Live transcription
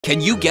Can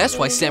you guess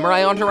why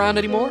samurai aren't around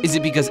anymore? Is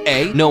it because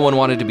A, no one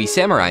wanted to be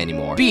samurai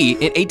anymore? B,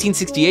 in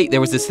 1868, there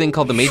was this thing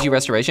called the Meiji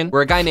Restoration,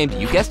 where a guy named,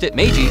 you guessed it,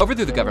 Meiji,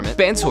 overthrew the government,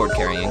 banned sword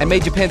carrying, and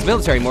made Japan's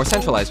military more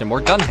centralized and more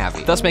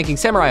gun-heavy, thus making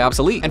samurai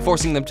obsolete and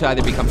forcing them to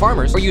either become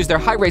farmers or use their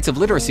high rates of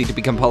literacy to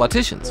become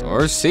politicians.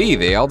 Or C,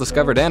 they all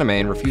discovered anime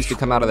and refused to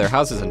come out of their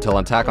houses until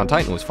Attack on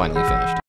Titan was finally finished.